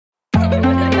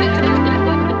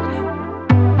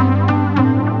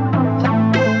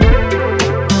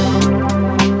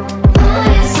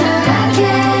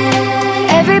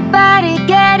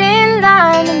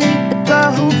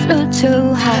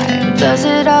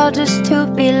all just to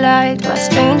be liked by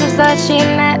strangers that she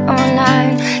met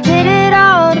online. Did it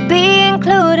all to be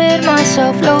included. My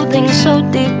self-loathing so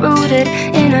deep-rooted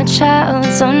in a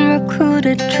child's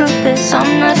unrecruited. Truth is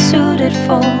I'm not suited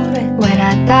for it. When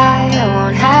I die I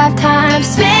won't have time to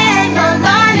spend my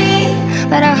money,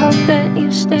 but I hope that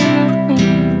you stay with me.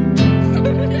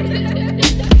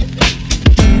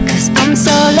 Cause I'm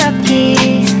so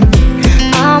lucky,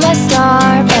 I'm a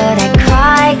star, but I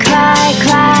cry, cry,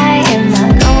 cry in my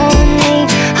lonely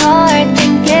heart,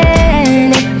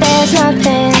 thinking if there's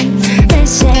nothing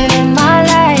missing in my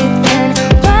life, then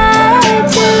why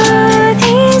do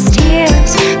these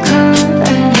tears come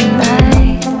at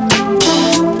night?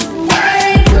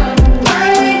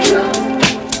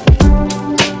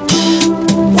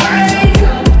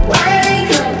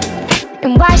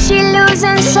 And why she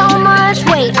losing so much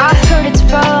weight? I heard it's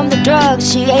from the drugs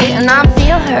she ate, and I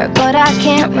feel her, but I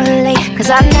can't relate, cause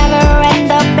I'd never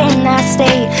end up in that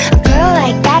state. A girl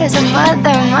like that as a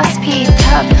mother must be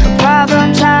tough. A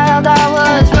problem child, I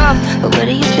was rough, but what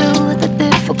do you do with a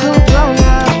difficult grown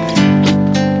up?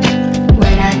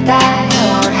 When I die I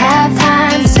won't have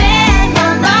time to spend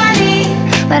my money,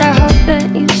 but I hope that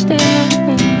you stay with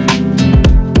me.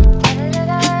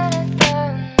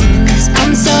 Cause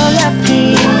I'm so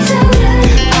lucky,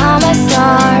 I'm a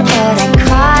star, but I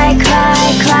cry, cry,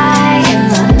 cry in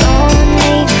my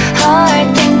lonely heart,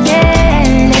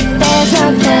 thinking if there's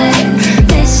nothing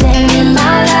missing in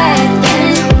my life, then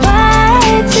why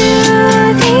do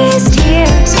these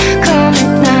tears come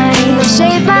at night? I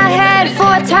shaved my head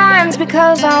 4 times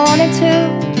because I wanted to,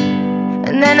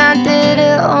 and then I did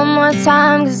it one more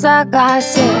time cause I got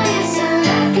sick.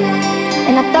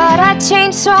 And I thought I'd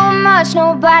changed so much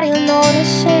nobody'll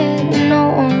notice it, and no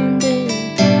one did.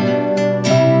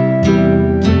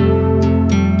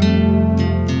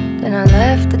 Then I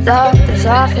left the doctor's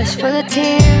office full of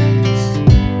tears,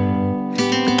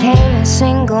 became a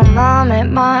single mom at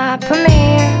my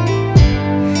premiere,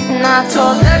 and I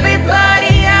told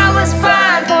everybody I was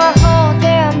fine for a whole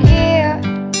damn year,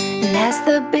 and that's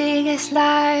the biggest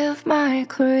lie of my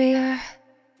career.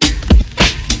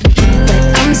 But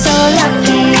I'm so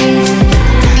lucky,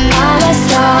 I'm a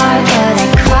star, but I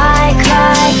cry,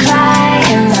 cry, cry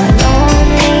in my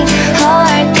lonely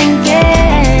heart,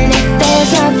 thinking if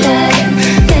there's nothing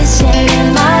missing in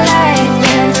my life,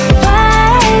 then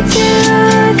why do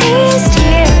these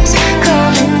tears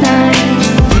come at night?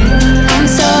 I'm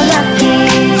so lucky,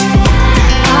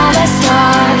 I'm a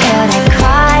star, but I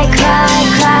cry, cry,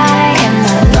 cry in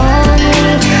my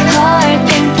lonely heart,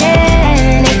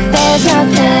 thinking if there's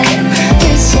nothing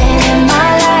missing in my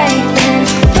life, then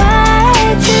why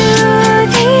do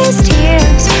these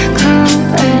tears come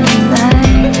at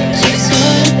night? She's so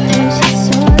lucky, she's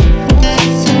so lucky,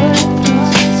 she's so lucky,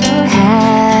 she's so lucky.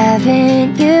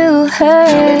 Haven't you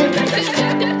heard?